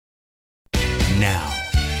Now,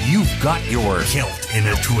 you've got your Kilt in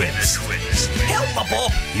a Twist. Helpable.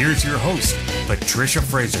 Here's your host, Patricia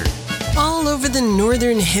Fraser. All over the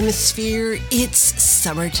northern hemisphere, it's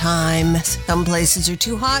summertime. Some places are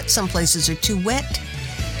too hot, some places are too wet.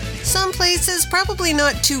 Some places probably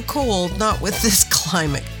not too cold, not with this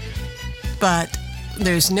climate. But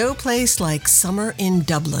there's no place like summer in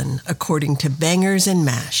Dublin, according to Bangers and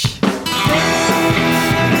Mash.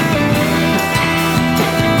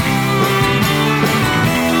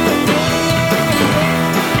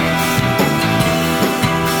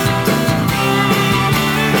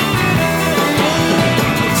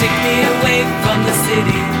 From the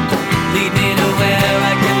city, lead me to where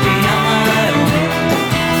I can be on my own.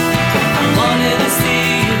 I wanted to see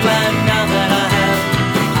you, but now that I have,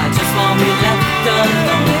 I just won't be left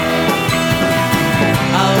alone.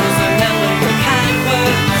 I always remember your kind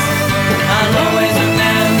words, I'll always remember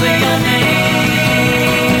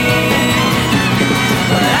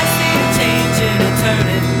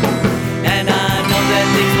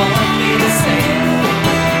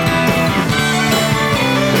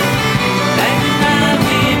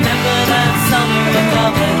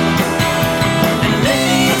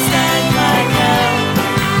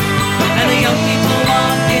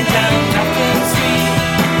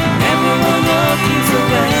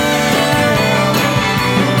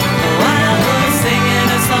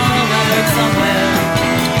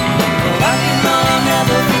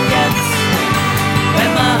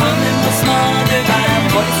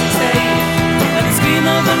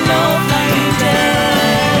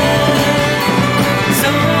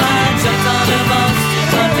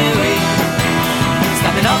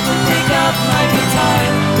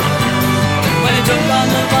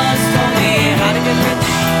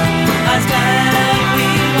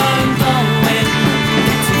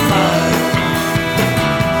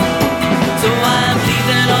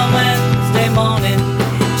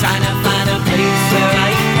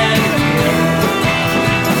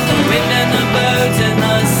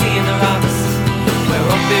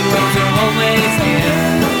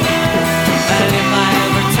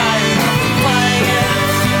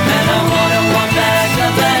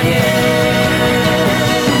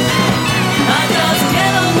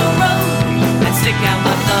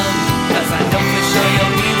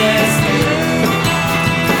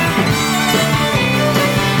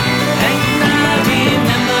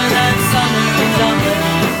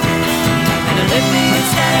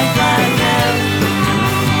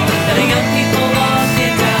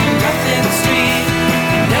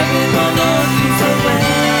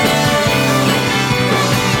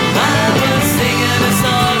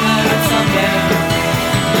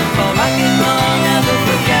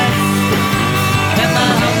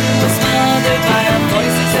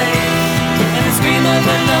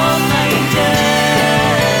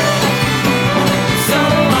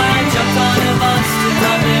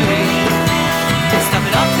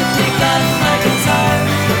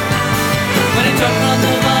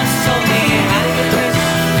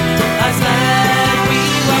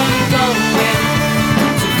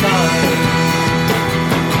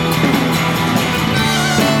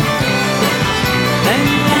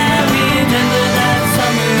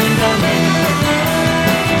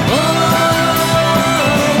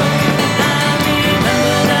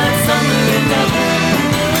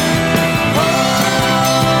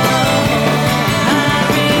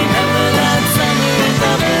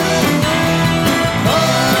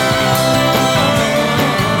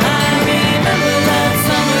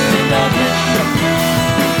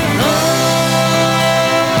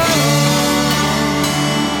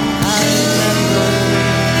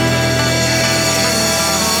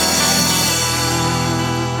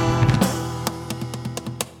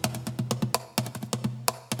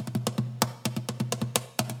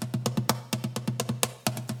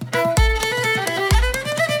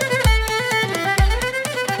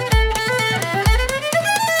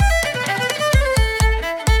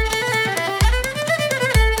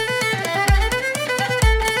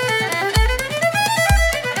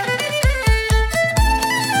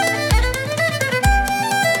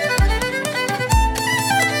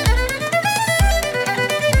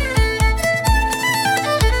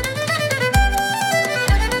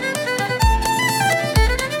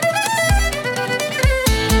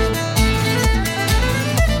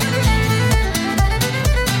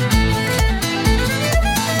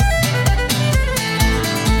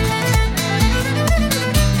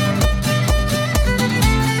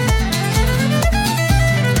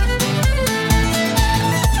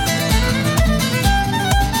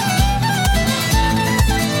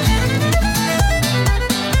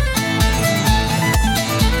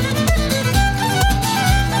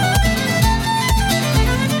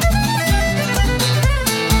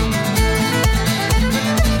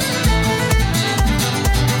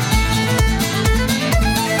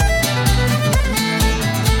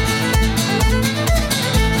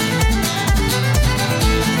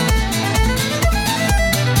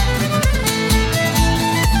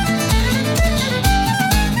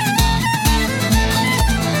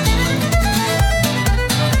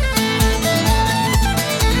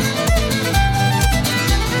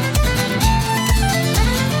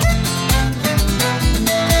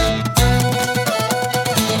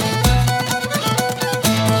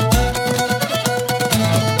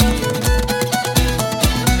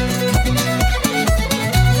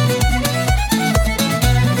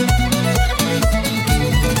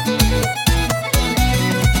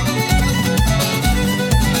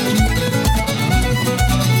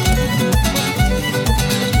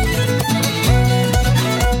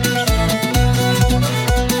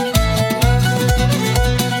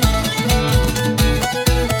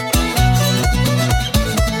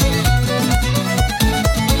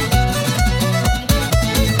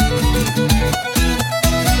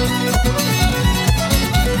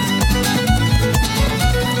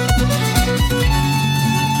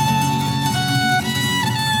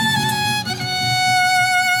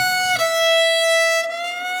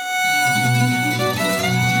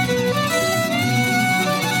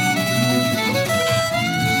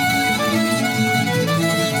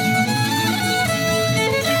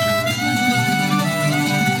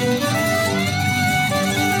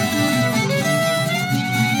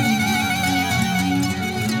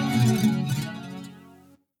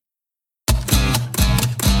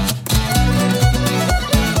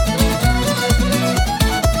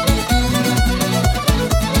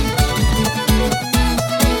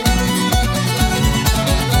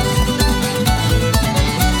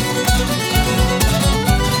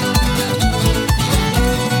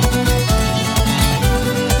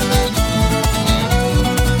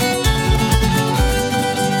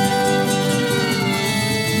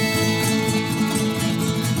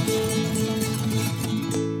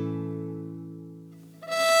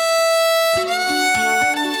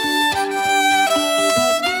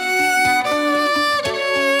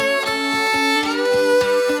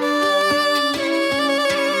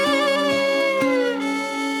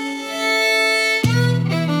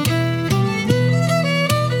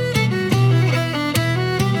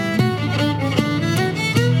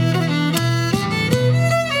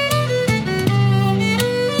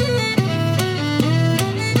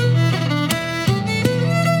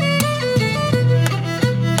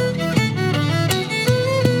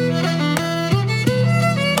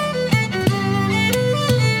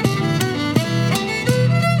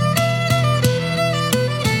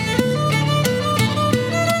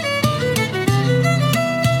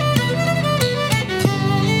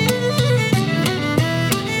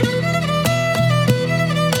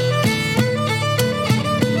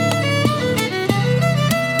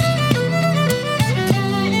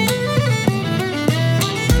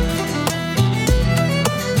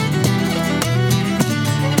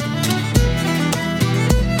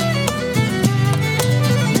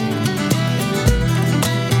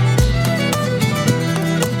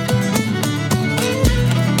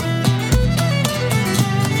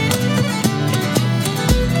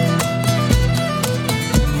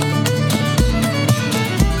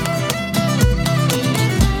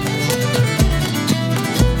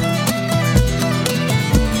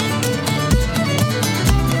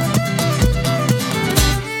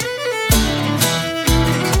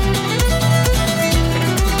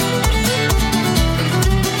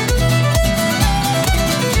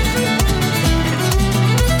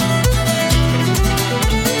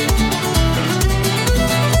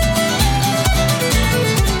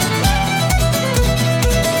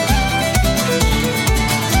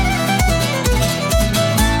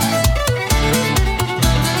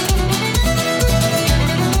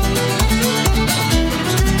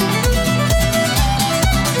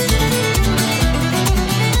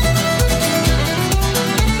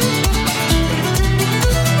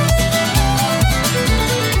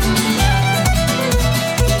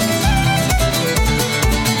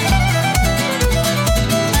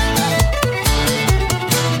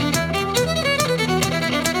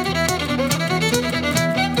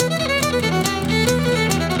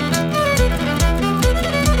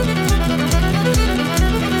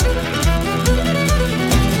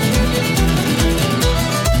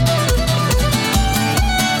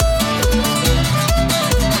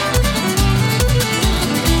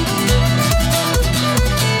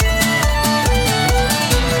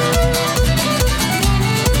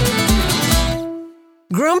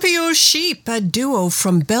Grumpy aux Sheep, a duo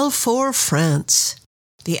from Belfort, France.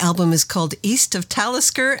 The album is called East of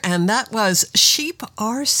Talisker, and that was Sheep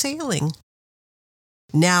Are Sailing.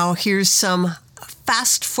 Now here's some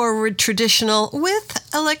fast-forward traditional with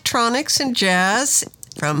electronics and jazz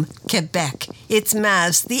from Quebec. It's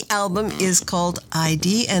Maz. The album is called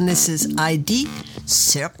ID, and this is ID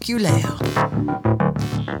Circulaire.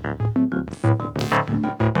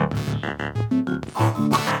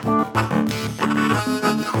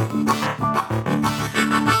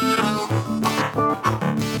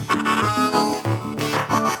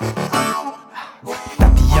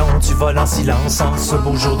 Tu voles en silence en ce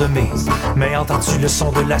beau jour de mai. Mais entends-tu le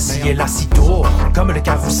son de la scie et la scie tourne comme le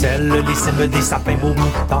carrousel, les cimes des sapins beaux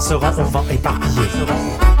danseront au vent éparpillé.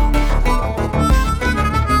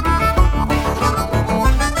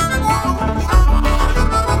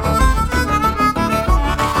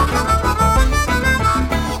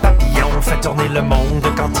 Tourner le monde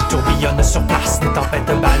quand il tourbillonne sur place. Des tempêtes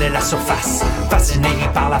balaient la surface. Fasciné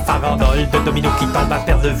par la farandole de dominos qui tombent à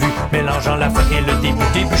perte de vue, mélangeant la fin et le début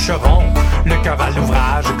des bûcherons. Le cœur à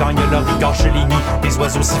l'ouvrage gagne leur rigueur chez les nids. Des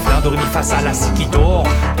oiseaux sifflants dormis face à la scie qui tourne.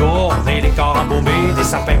 Et les corps embaumés des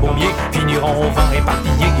sapins baumiers finiront au vent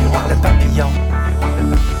éparpillés. Roi le papillon.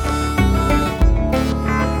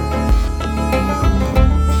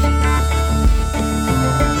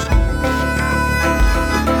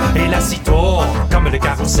 Et la scie tourne comme le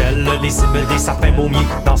carrousel, les cimes des sapins baumiers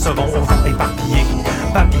danseront au vent éparpillé.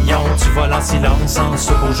 Papillon, tu voles en silence en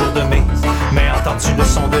ce beau jour de mai. Mais entends-tu le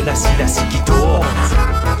son de la scie qui tourne?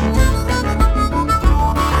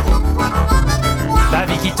 La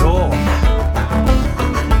vie qui tourne.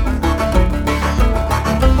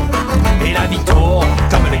 Et la vie tourne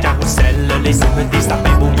comme le carrousel, les cimes des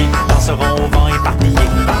sapins baumiers danseront au vent éparpillé.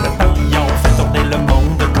 Par le papillon, fait tourner le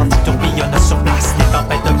monde quand il tourbillonne sur place. Les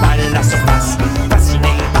tempêtes balent la surface. Fasciné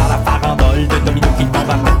par la farandole de dominos qui tombent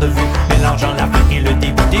à perte de vue, mélangeant la fin et le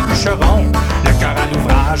début des bûcherons. Le cœur à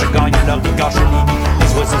l'ouvrage gagne leur rigueur chez les nids.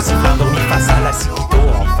 Les oiseaux sifflants dormis face à la scie qui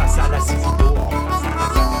tourne. Face à la scie qui tourne.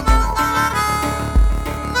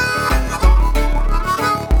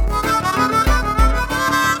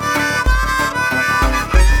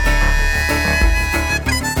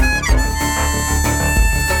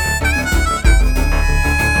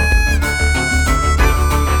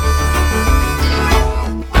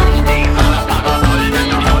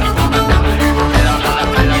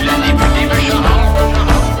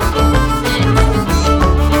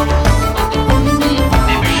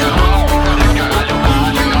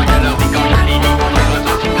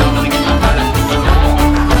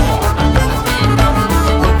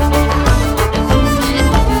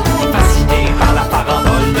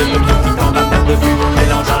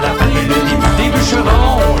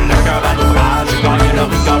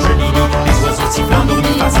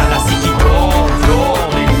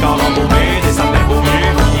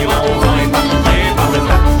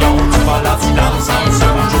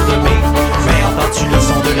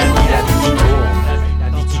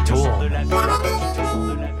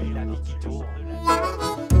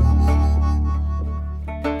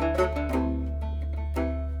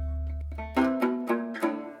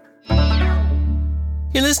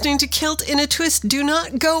 Listening to Kilt in a Twist. Do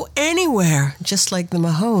not go anywhere. Just like the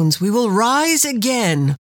Mahones, we will rise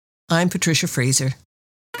again. I'm Patricia Fraser.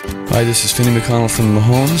 Hi, this is Finney McConnell from the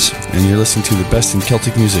Mahones, and you're listening to the best in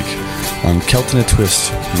Celtic music on Kilt in a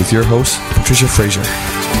Twist with your host, Patricia Fraser.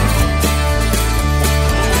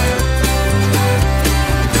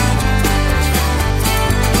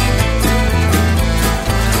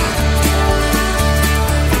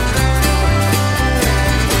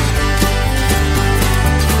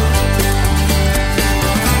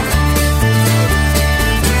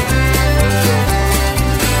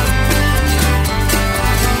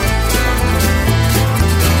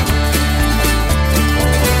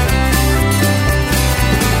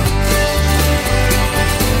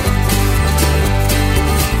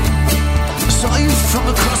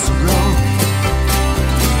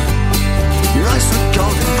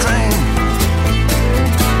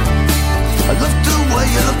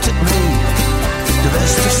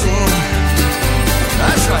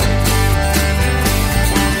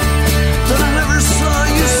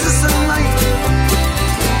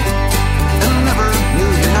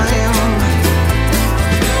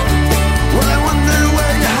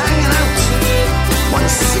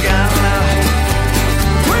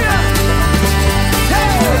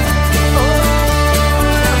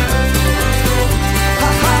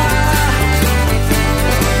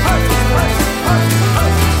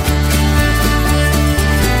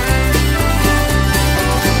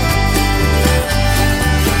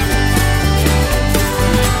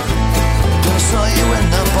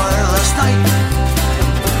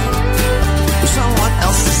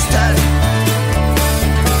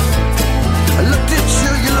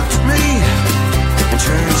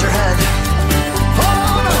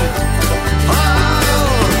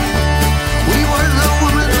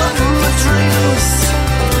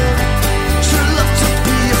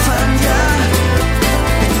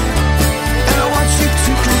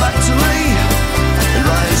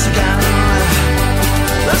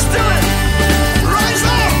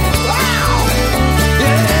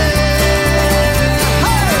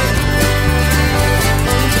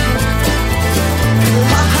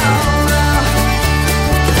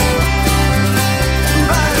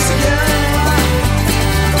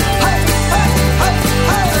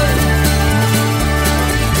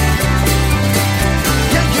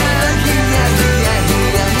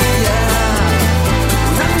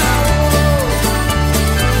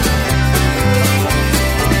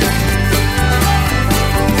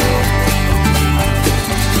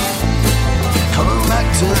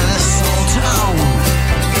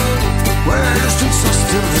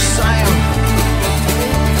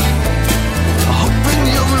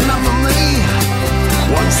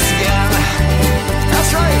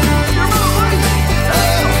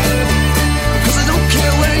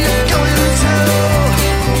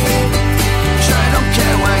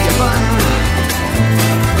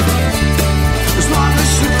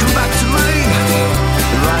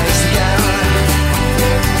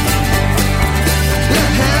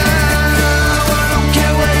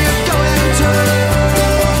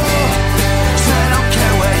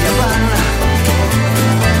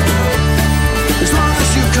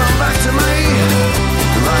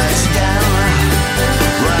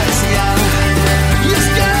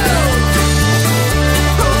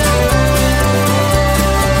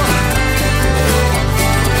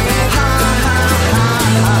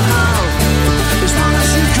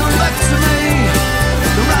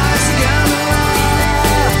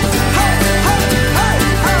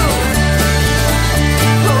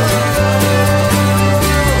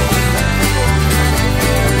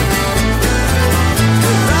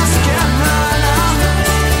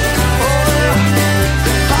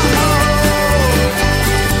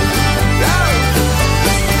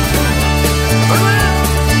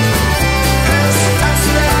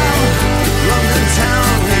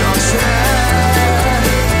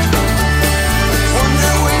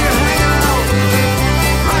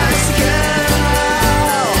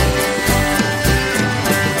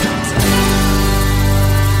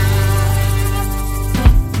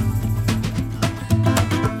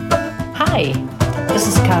 Hi, this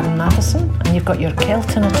is Karen Matheson, and you've got your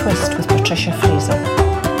Celt in a Twist with Patricia Fraser.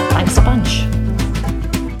 Thanks a bunch.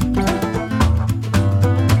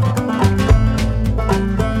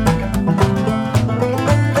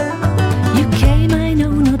 You came, I know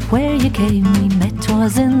not where you came, we met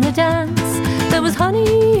 'twas in the dance. There was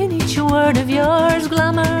honey in each word of yours,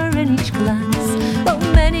 glamour in each glance. Though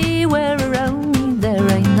many were around me,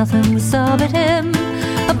 there ain't nothing saw but him,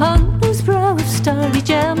 upon whose brow of starry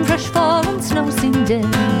gem fresh fallen snow seemed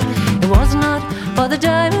dim. It was not for the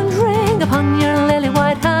diamond ring upon your lily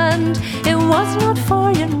white hand, it was not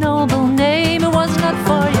for your noble name, it was not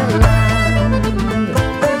for your land.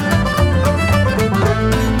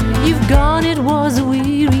 You've gone, it was a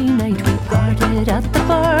weary night, we parted at the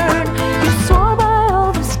burn. You swore by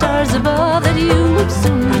all the stars above that you would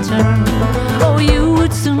soon return. Oh, you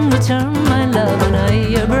would soon return, my love, and I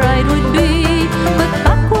your bride would be. But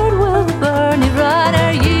backward will the burn it run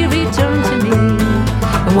ere ye return to me.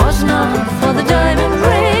 It was not for the diamond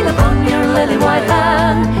ring upon your lily white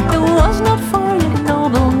hand, it was not for your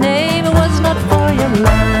noble name, it was not for your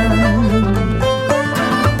land.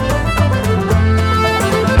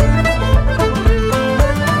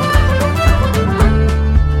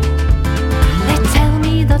 They tell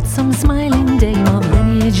me that some smiling dame of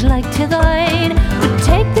lineage like to thine would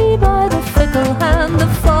take thee by the fickle hand, the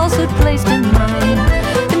falsehood placed in mine.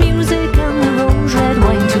 The music and the rose red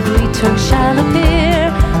wine to greet her shall appear.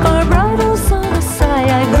 For bridal song a sigh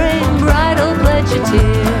I bring, bridal pledge a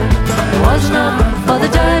tear. It was not for the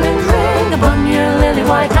diamond ring upon your lily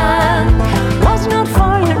white hand, it was not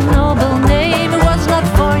for your noble name, it was not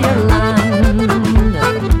for your land.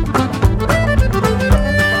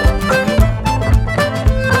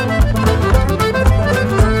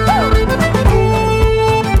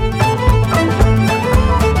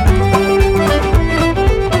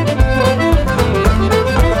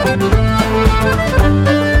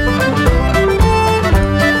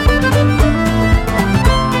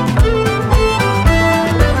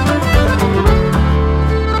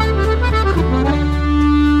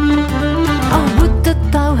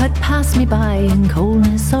 Pass me by in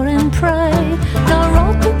coldness or in pride, nor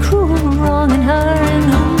wrought the cruel wrong in her in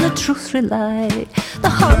whom the truth relied. The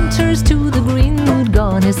hunter's to the greenwood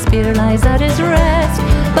gone, his spear lies at his rest,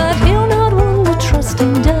 but he'll not wound the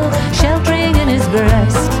trusting dove, sheltering in his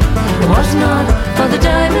breast. It was not for the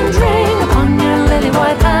diamond ring upon your lily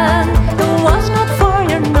white hand, it was not for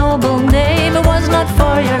your noble name, it was not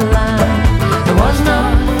for your land. It was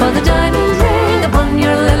not for the diamond ring upon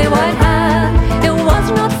your lily white hand, it was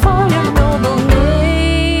not for your noble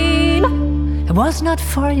name, it was not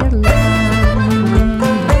for your land.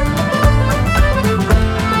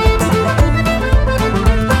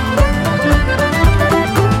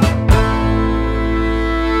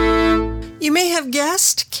 You may have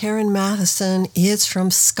guessed Karen Matheson is from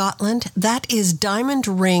Scotland. That is Diamond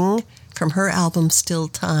Ring from her album Still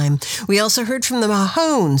Time. We also heard from the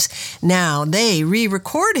Mahones. Now, they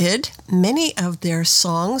re-recorded many of their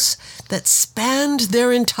songs that spanned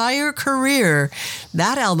their entire career.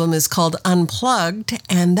 That album is called Unplugged,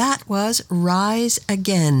 and that was Rise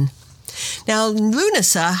Again. Now,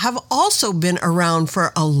 Lunasa have also been around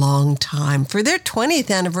for a long time. For their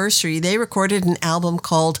 20th anniversary, they recorded an album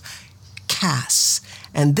called Cass,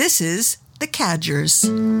 and this is The Cadgers.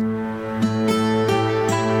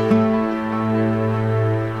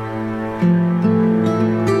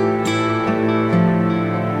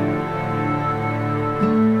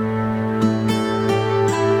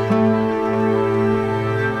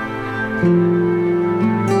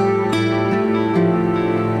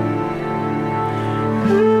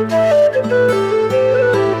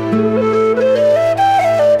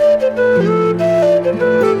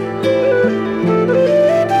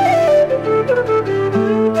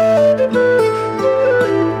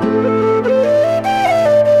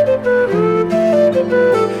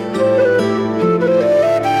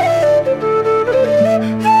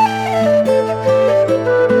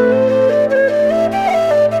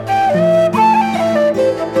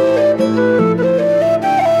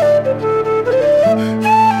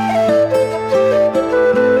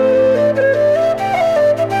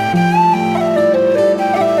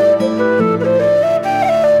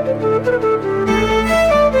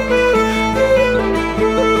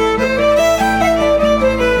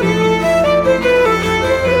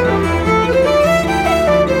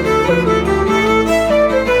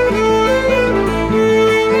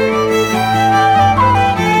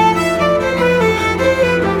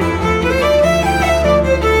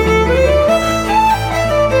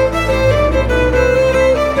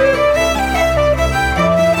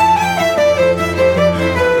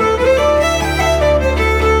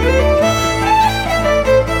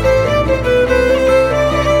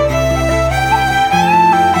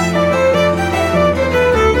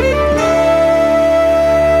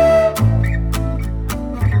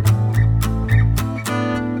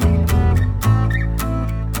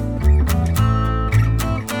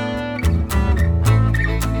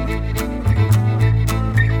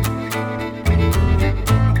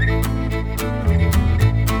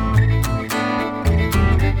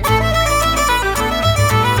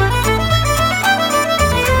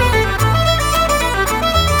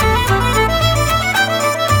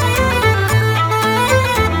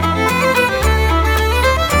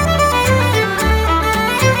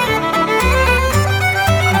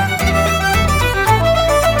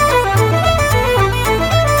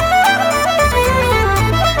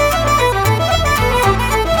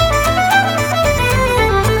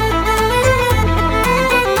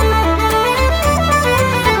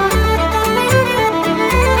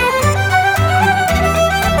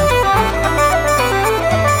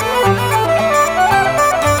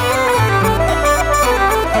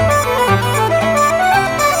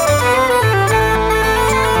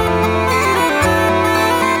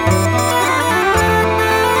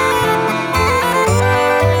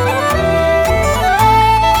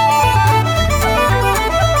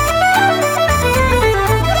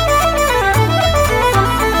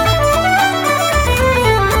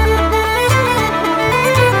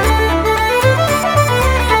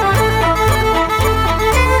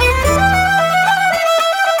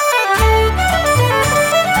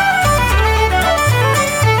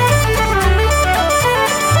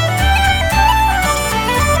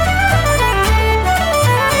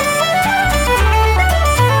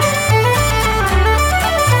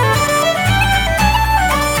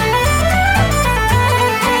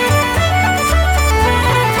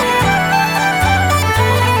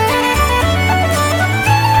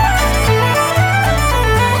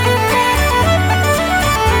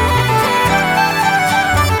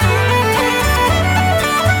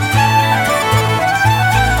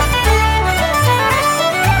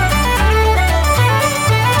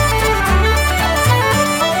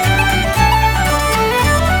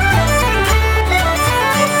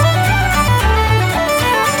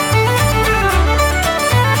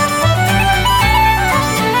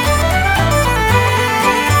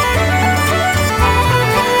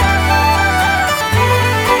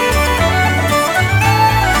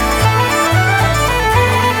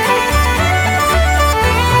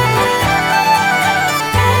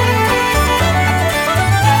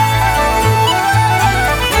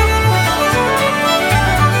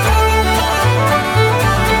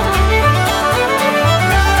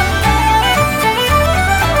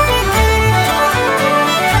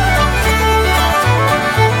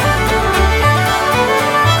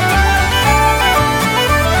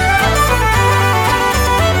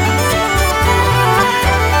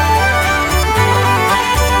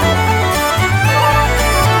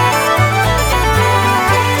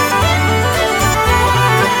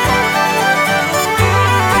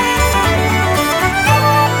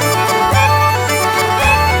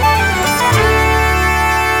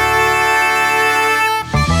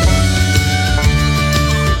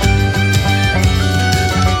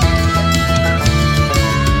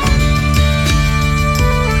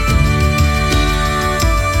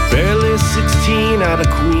 16 out of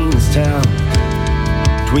Queenstown,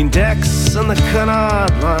 between decks and the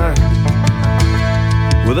Cunard line,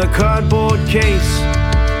 with a cardboard case,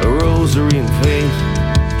 a rosary and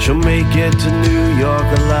faith, she'll make it to New York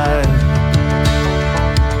alive.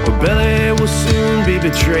 But Billy will soon be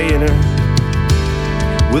betraying her,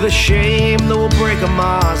 with a shame that will break a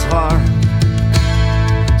ma's heart.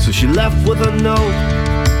 So she left with a note,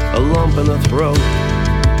 a lump in her throat,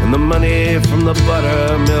 and the money from the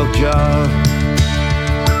buttermilk jar.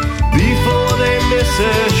 Before they miss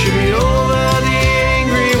her, she'll be over the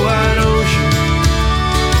angry wide ocean.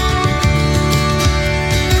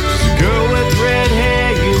 She's a girl with red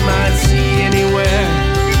hair you might see anywhere,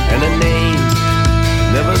 and a name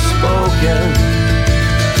never spoken.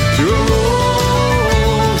 Through a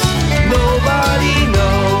rose nobody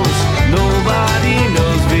knows, nobody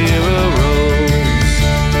knows Vera Rose.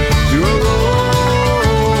 Through a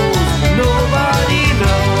rose nobody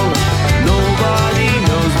knows, nobody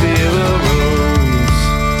knows Vera Rose.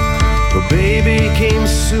 But baby came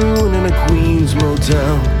soon in a Queens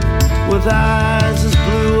motel, with eyes as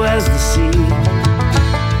blue as the sea.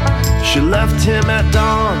 She left him at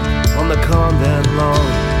dawn on the convent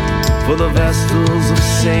lawn, for the Vestals of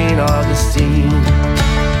St. Augustine.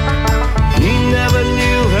 He never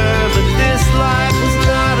knew her, but this life was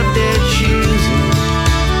not of their choosing.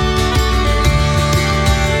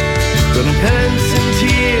 Gonna pence and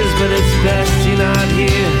tears, but it's best you're not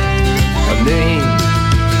here. A name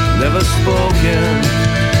never spoken.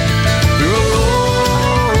 Through a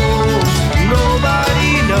rose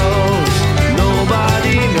nobody knows,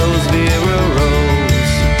 nobody knows Vera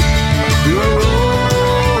Rose. Through a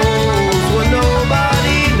rose where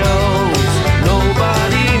nobody knows,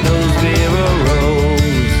 nobody knows Vera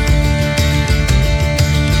Rose.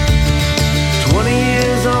 20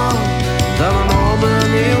 years on, down on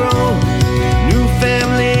Albany Road, new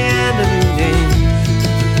family and a new name.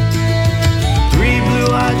 3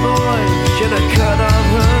 blue-eyed boys should have cut off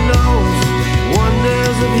her nose.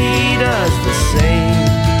 Wonders if he does the same.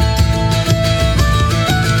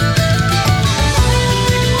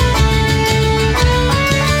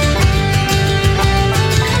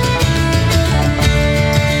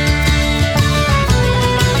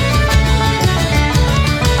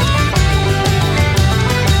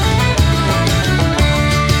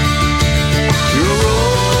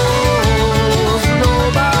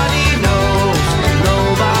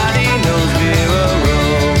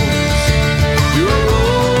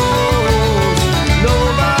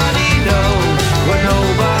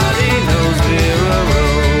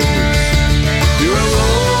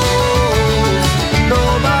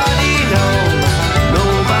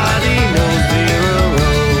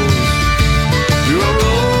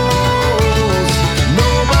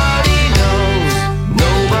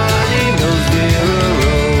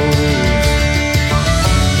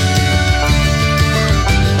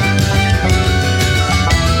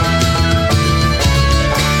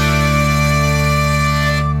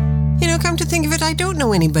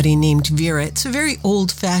 Anybody named Vera. It's a very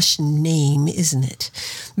old-fashioned name, isn't it?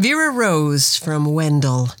 Vera Rose from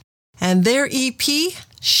Wendell. And their EP,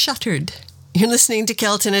 Shuttered. You're listening to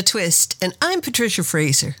Kelton A Twist, and I'm Patricia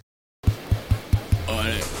Fraser.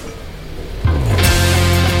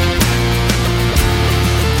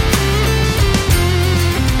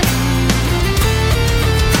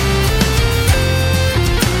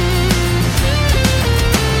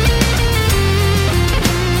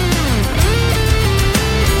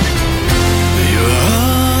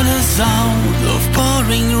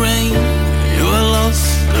 Rain, you have lost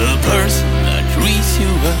the person that treats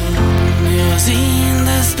you well. You have seen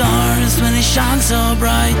the stars when they shine so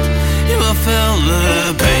bright. You have felt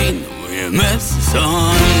the pain when you miss the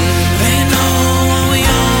sun. They know what we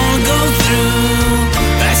all go through.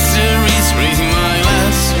 History's raising my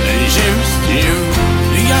glass and cheers to you.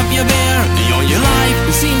 You got your bear, on your life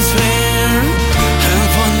it seems fair. And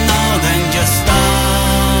for now then just stop.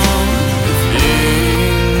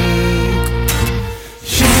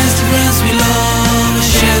 We love,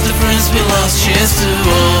 cheers to friends we lost, cheers to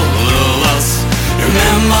all of us.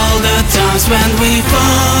 Remember all the times when we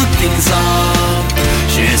fucked things up.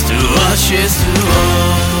 Cheers to us, cheers to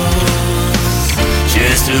us.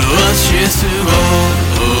 Cheers to us, cheers to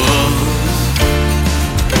us.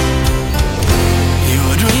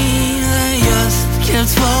 Your dream that just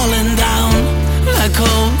kept falling down like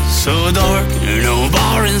coal, so dark, no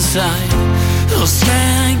bar inside. So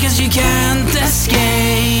strange 'cause you can't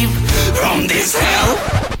escape from this hell.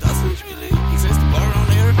 Doesn't really exist around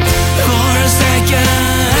here. For a second,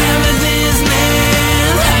 everything is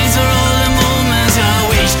nailed. These are all the moments I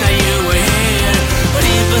wish that you were here.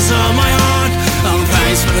 Deep inside my heart, I'm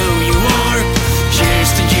thanks for who you are.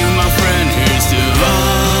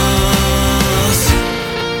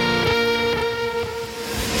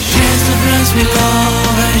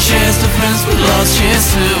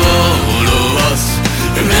 cheers to all of us.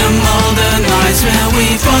 Remember the nights when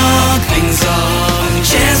we fought things up.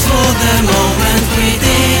 Cheers for the moment we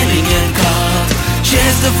didn't get caught.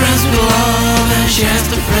 Cheers to friends we love and cheers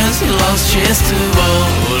to friends we lost. Cheers to all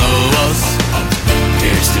of us.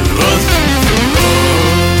 Cheers to us.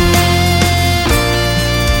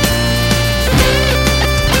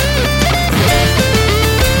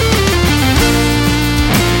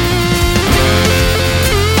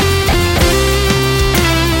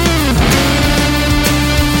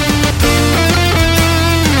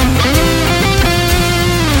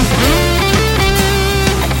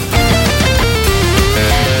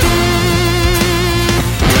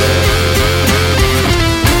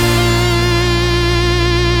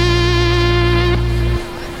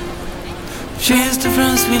 Cheers to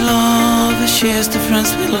friends we love, cheers to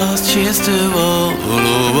friends we lost, cheers to all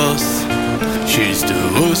of us. Cheers to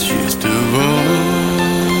us, cheers to us.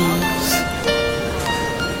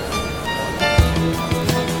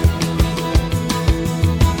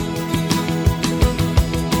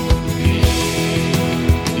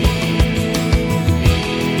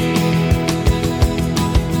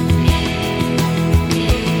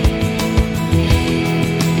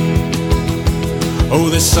 Oh,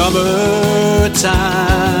 the summertime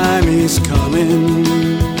is coming,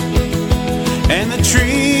 and the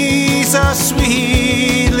trees are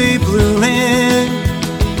sweetly blooming,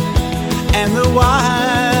 and the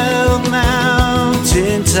wild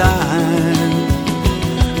mountain thyme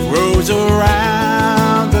grows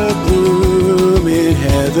around the blooming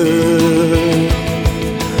heather.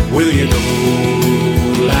 Will you go,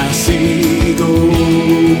 lassie, go?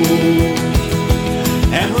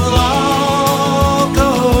 And we'll all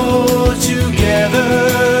go together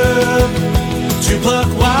to pluck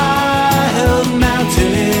wild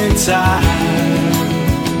mountain thyme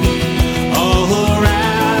all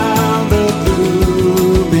around the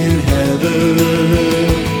blooming heather.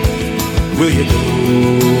 Will you go,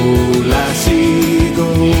 lassie, go?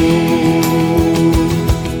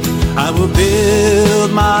 I will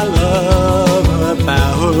build my love a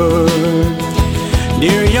bower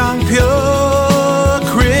near yon pure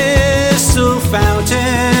crystal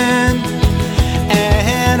fountain,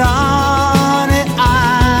 and on it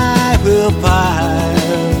I will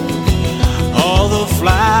pile all the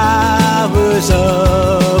flowers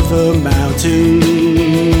of the mountain.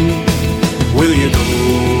 Will you go,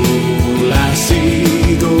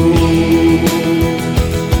 lassie, go?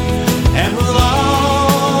 And we'll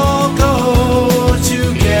all go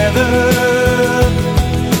together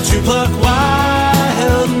to pluck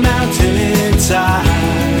wild mountain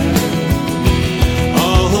thyme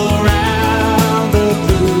all around the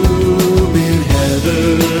blooming heather.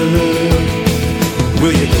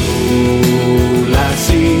 Will you go,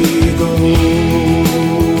 lassie, go?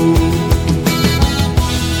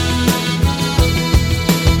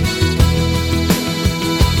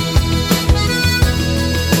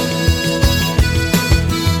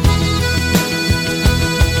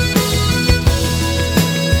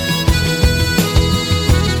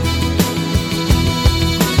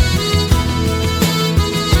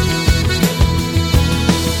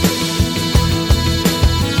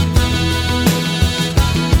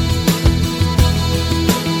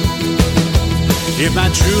 If my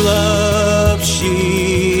true love,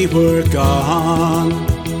 she were gone,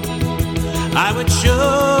 I would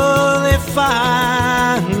surely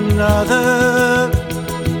find another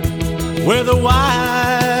where the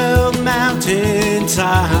wild mountain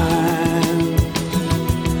thyme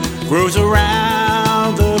grows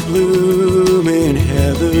around the blooming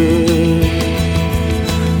heather.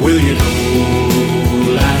 Will you go,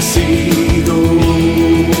 lassie, go?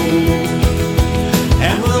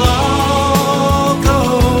 And we'll all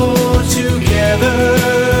go together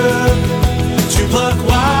to pluck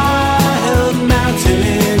wild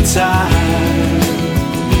mountain thyme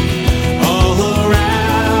all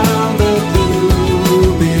around the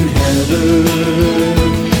blooming heather.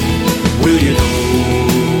 Will you go,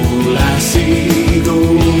 lassie, go?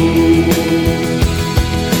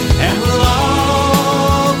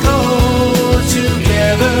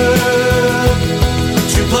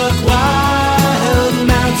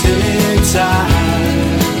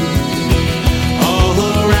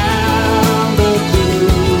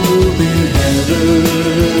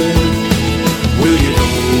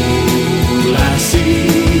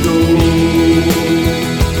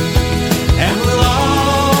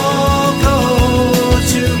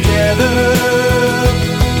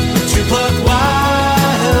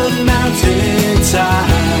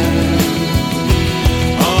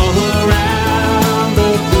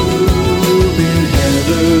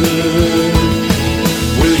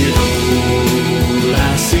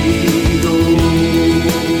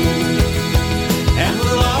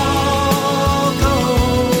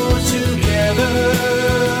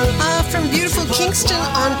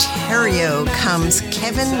 comes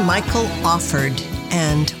Kevin Michael Offord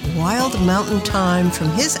and Wild Mountain Time from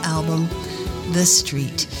his album, The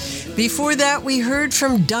Street. Before that, we heard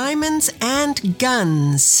from Diamonds and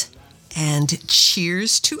Guns and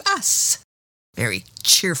Cheers to Us. Very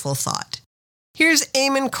cheerful thought. Here's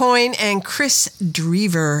Eamon Coyne and Chris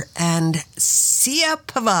Drever and Sia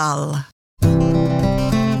Paval.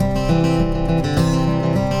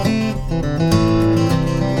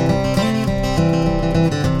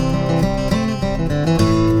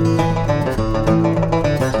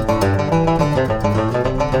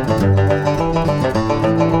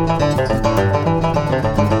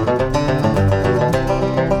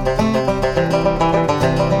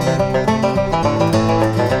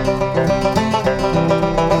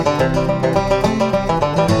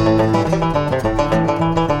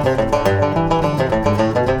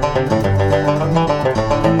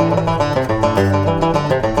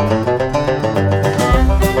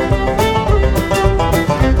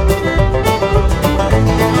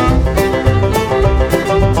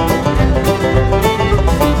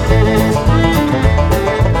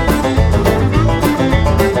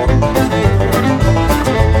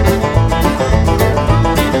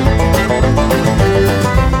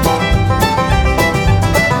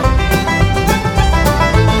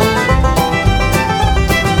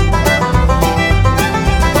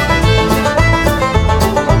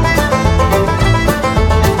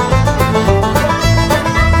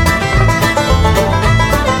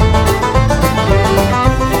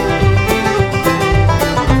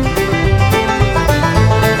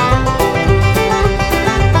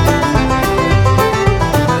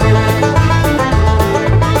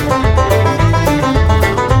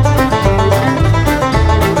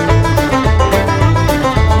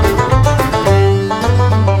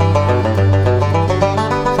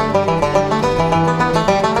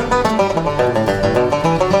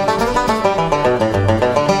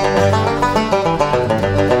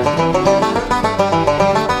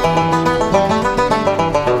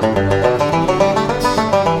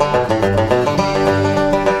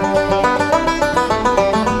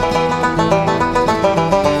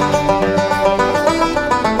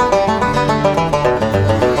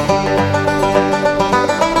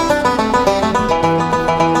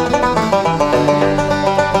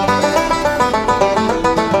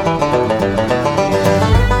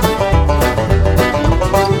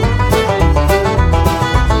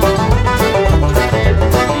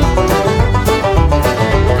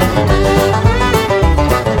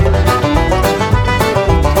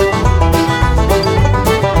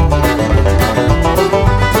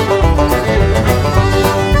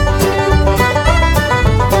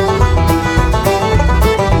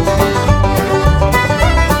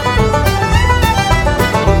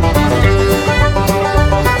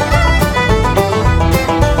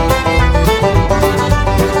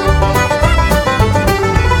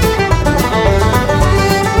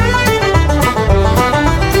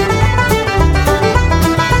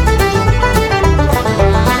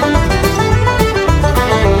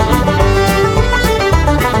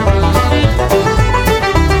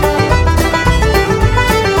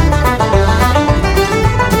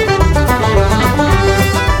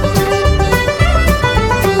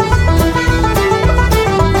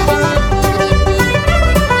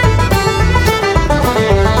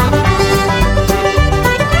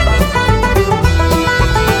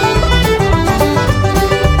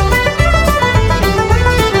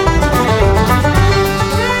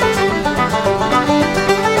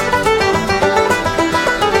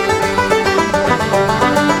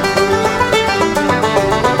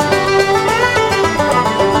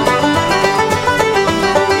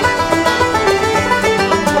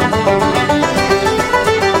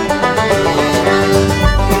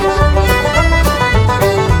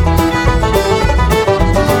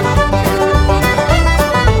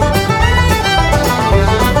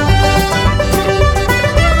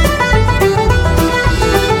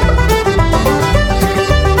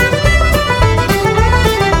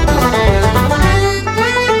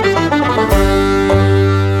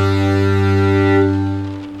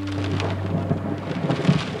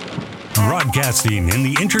 Broadcasting in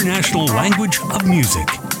the international language of music.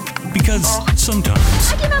 Because sometimes...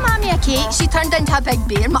 I gave my mommy a cake, she turned into a big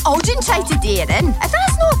bear. My Aldrin tried to dare in. If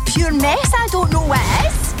that's not pure mess, I don't know what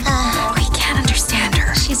is. We can't understand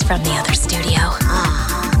her. She's from the other studio.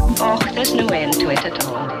 Oh, there's no end to it at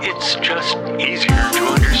all. It's just easier to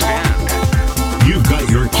understand. You've got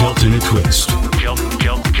your Kilt in a Twist. Kilt.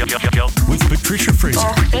 With Patricia Fraser.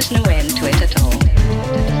 Oh, there's no end to it at all.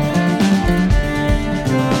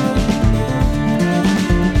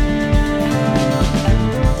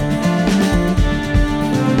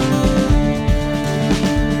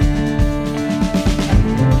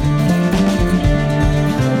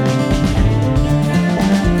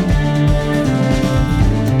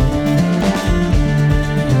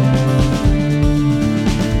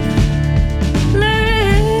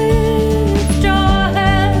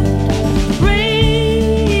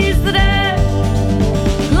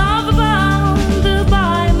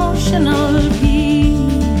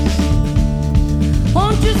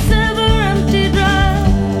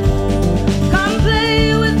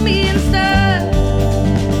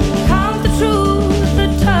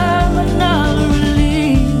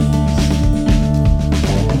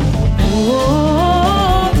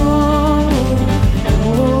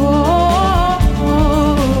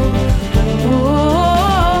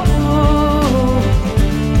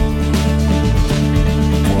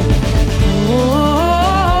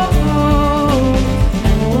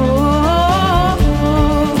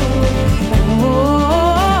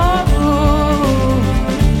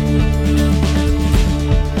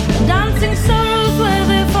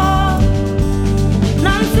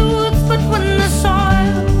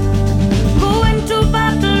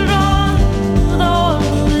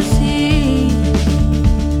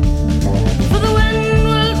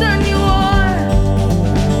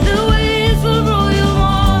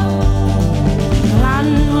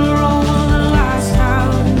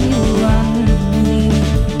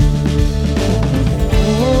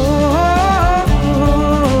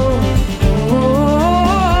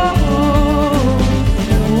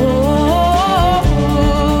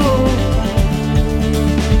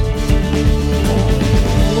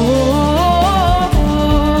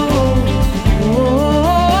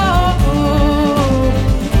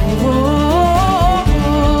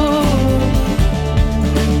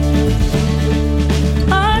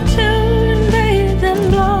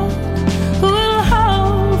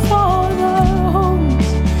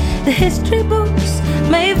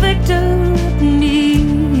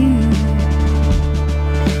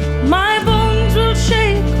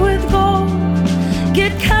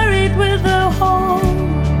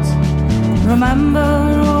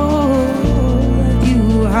 remember all that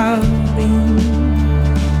you have been.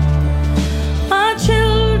 My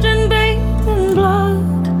children bathed in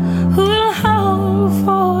blood, who will howl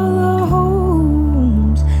for their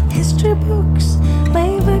homes. History books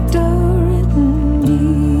may victor written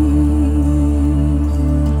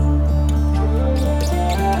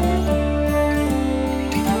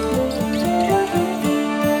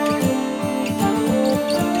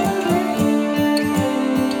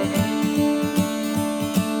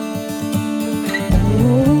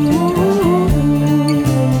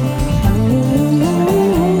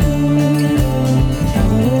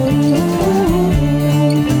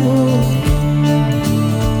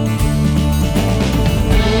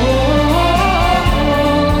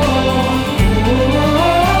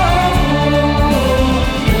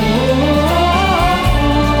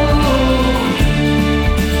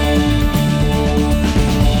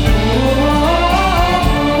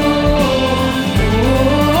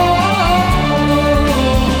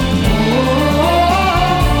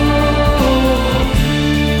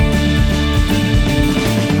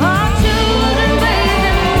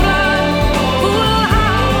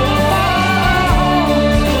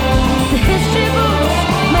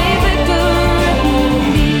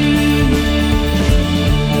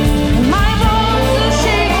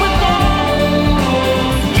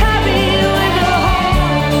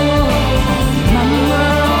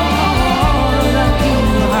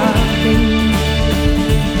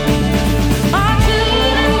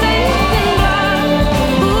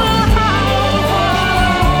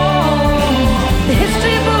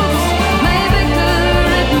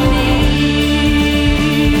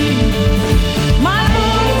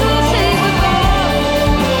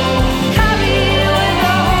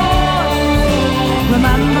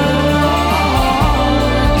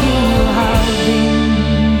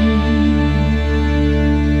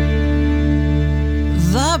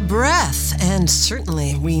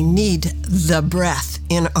the breath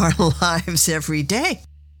in our lives every day.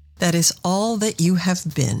 That is all that you have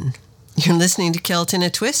been. You're listening to Celt in a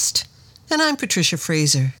Twist, and I'm Patricia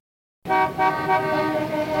Fraser.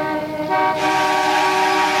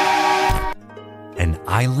 An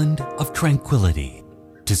island of tranquility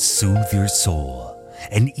to soothe your soul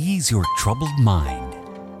and ease your troubled mind.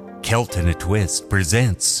 Celt in a Twist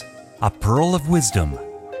presents a pearl of wisdom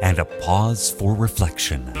and a pause for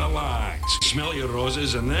reflection. Relax, smell your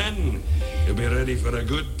roses, and then you'll be ready for a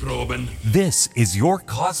good probing. This is your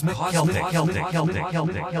Cosmic Celtic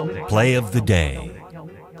Play of the Day.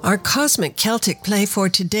 Our Cosmic Celtic play for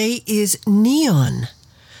today is Neon,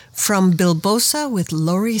 from Bilbosa with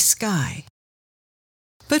Laurie Sky.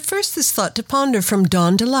 But first, this thought to ponder from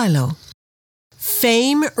Don DeLillo.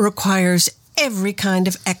 Fame requires every kind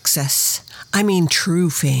of excess. I mean true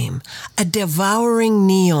fame. A devouring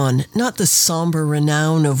neon, not the somber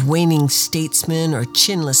renown of waning statesmen or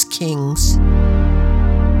chinless kings.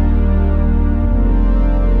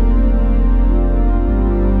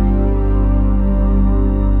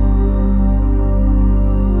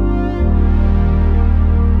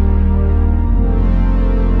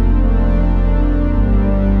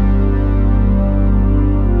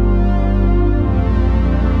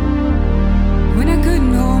 When I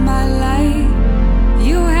couldn't hold my light,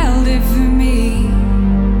 you held it for me.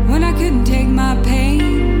 When I couldn't take my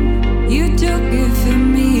pain, you took it for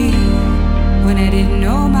me. My bones will shake with cold, cabby with a heart. Mamma, all that you have been. My bones will shake with cold, cabby with a heart.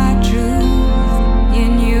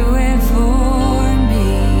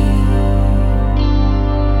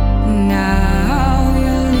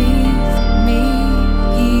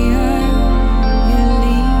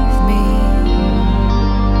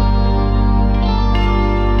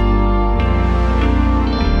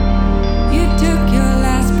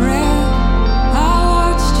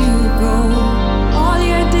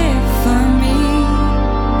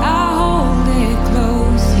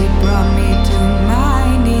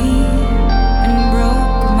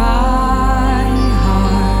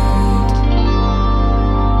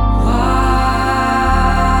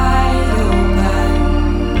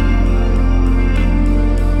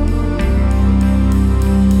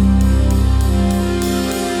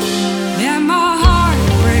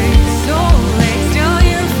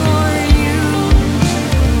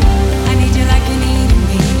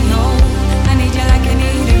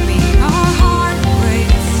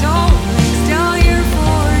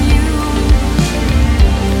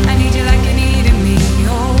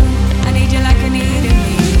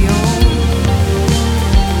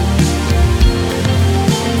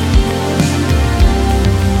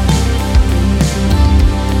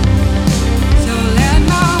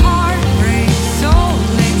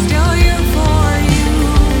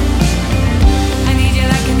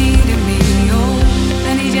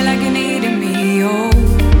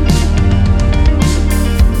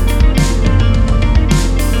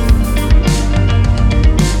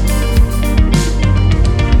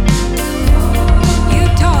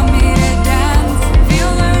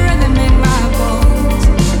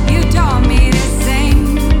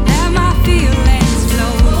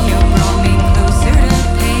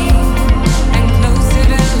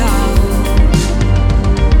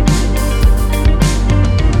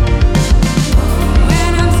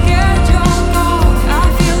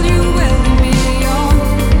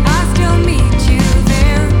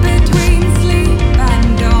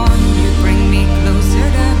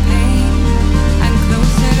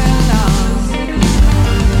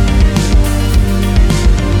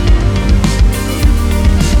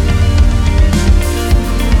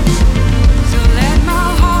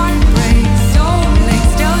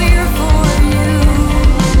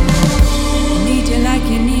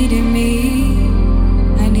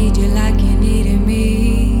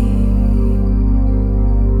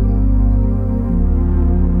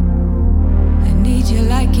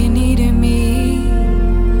 you needed me.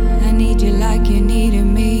 I need you like you needed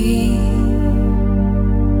me.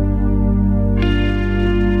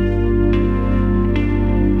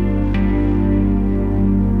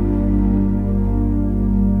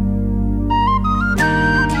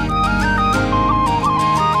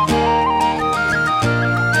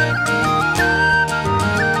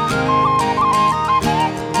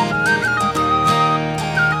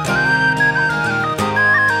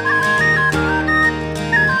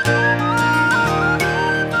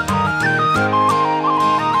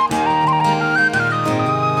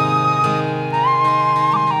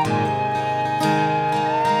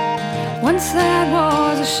 Once there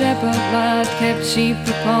was a shepherd lad kept sheep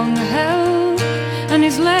upon the hill, and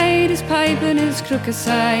he's laid his pipe in his crook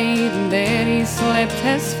aside, and there he slept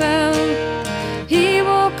his fill. He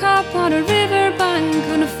woke up on a river bank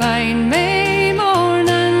on a fine May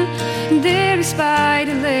morning, and there he spied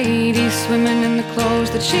a lady swimming in the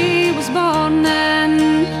clothes that she was born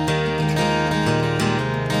in.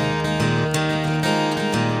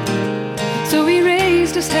 So he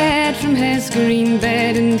raised his head from his green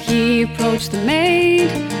bed and he approached the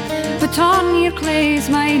maid. Put on your clothes,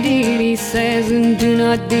 my dear, he says, and do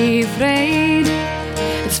not be afraid.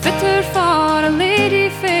 It's fitter for a lady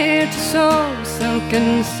fair to sew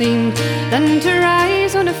silken seam than to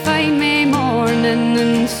rise on a fine May morning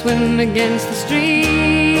and swim against the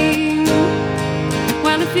stream.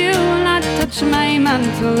 Well, if you'll not touch my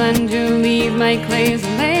mantle and you'll leave my clothes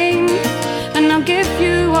alone, and I'll give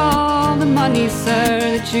you all the money, sir,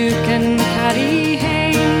 that you can carry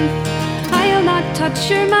home. I'll not touch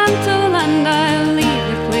your mantle and I'll leave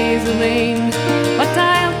your clothes alone, but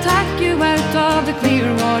I'll tack you out of the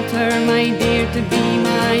clear water, my dear, to be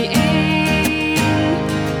my aim.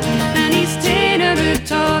 And he's ta'en her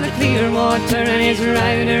out of the clear water and he's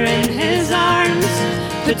round her in his arms.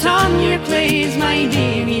 Put on your clothes, my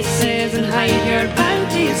dear, he says, and hide your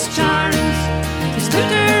bounteous charms. He's put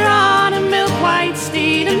her on a milk-white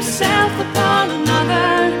steed, himself upon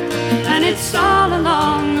another, and it's all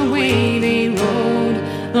along the way they rode,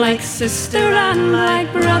 like sister and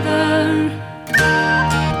like brother.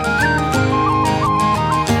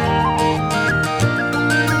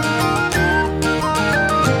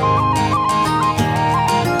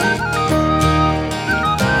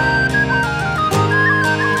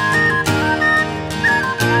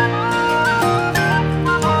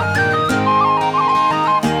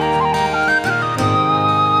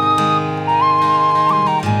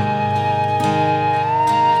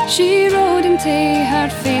 She rode into her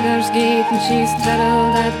father's gate and she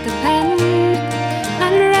straddled at the pen,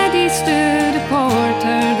 and ready stood a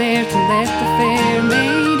porter there to let the fair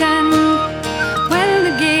maid in. Well,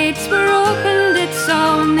 the gates were opened, it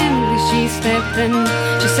so nimbly she stepped in.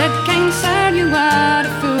 She said, "King sir, you are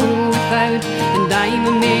a fool without, and I'm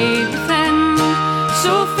a maid within.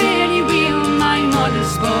 So fare ye weel, my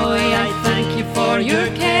modest boy, I thank you for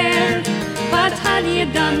your care. But had you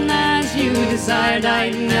done as you desired,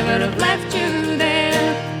 I'd never have left you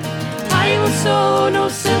there. I will sew no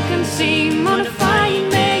silken seam on a fine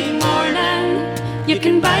May morning. You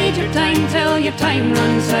can bide your time till your time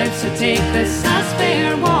runs out, so take this as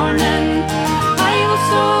fair warning. I will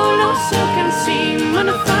sew no silken seam on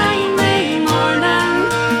a fine May morning.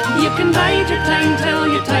 You can bide your time till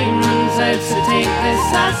your time runs out, so take this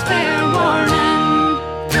as fair warning."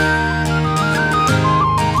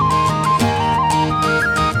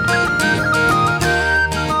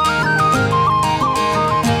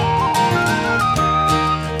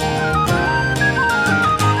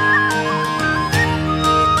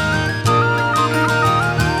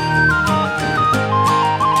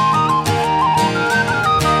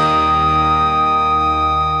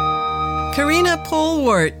 Karina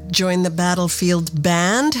Polwart joined the Battlefield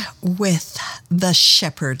Band with The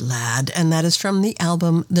Shepherd Lad, and that is from the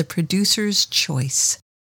album The Producer's Choice.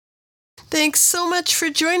 Thanks so much for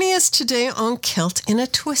joining us today on Celt in a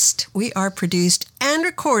Twist. We are produced and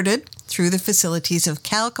recorded through the facilities of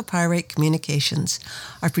Calcopyrite Communications.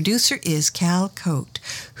 Our producer is Cal Coate,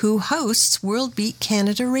 who hosts World Beat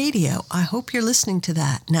Canada Radio. I hope you're listening to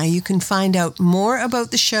that. Now you can find out more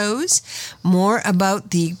about the shows, more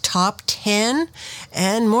about the top 10,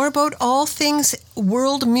 and more about all things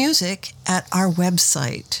world music at our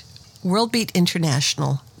website,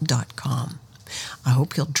 worldbeatinternational.com. I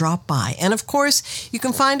hope you'll drop by. And of course, you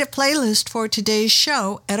can find a playlist for today's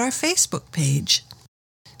show at our Facebook page.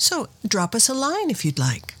 So drop us a line if you'd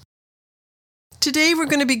like. Today we're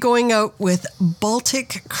going to be going out with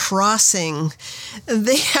Baltic Crossing.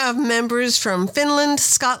 They have members from Finland,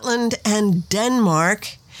 Scotland, and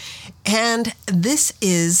Denmark. And this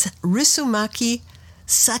is Risumaki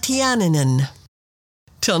Satiainen.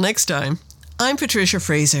 Till next time, I'm Patricia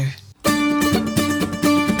Fraser.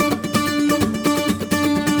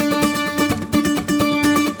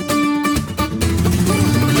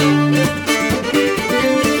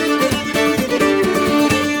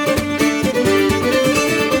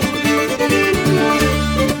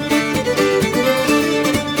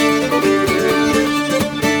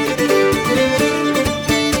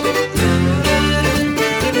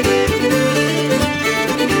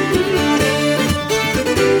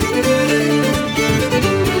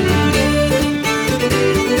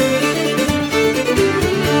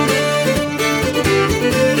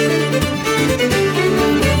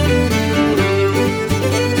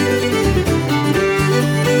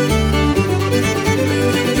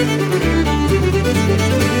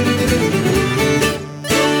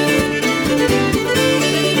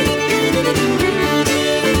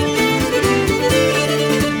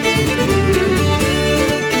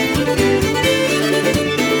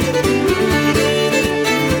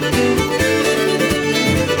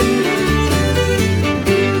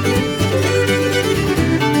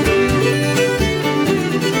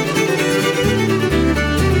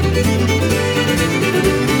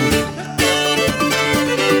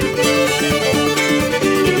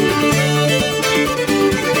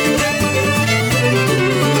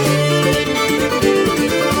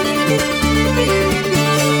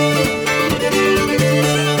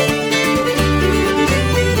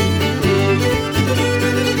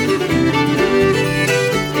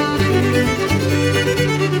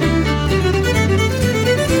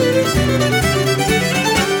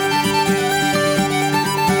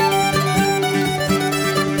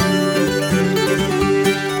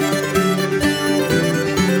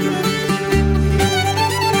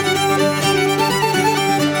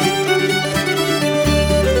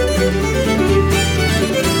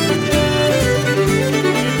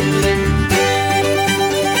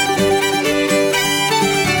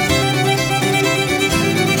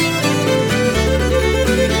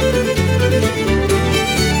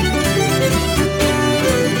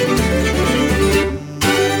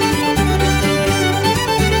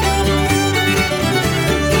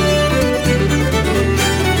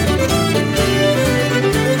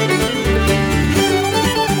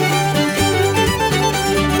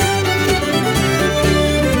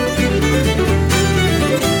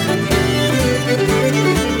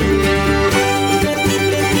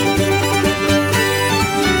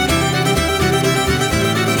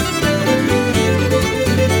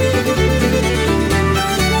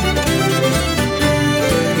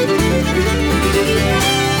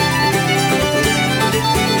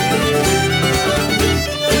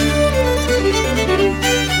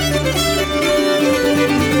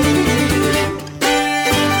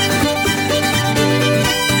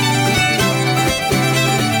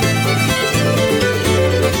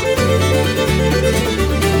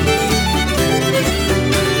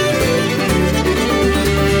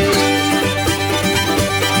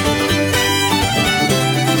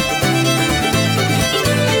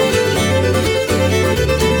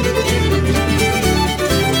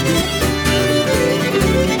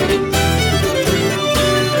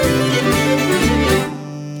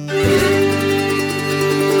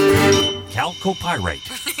 Copyright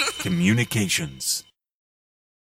Communications.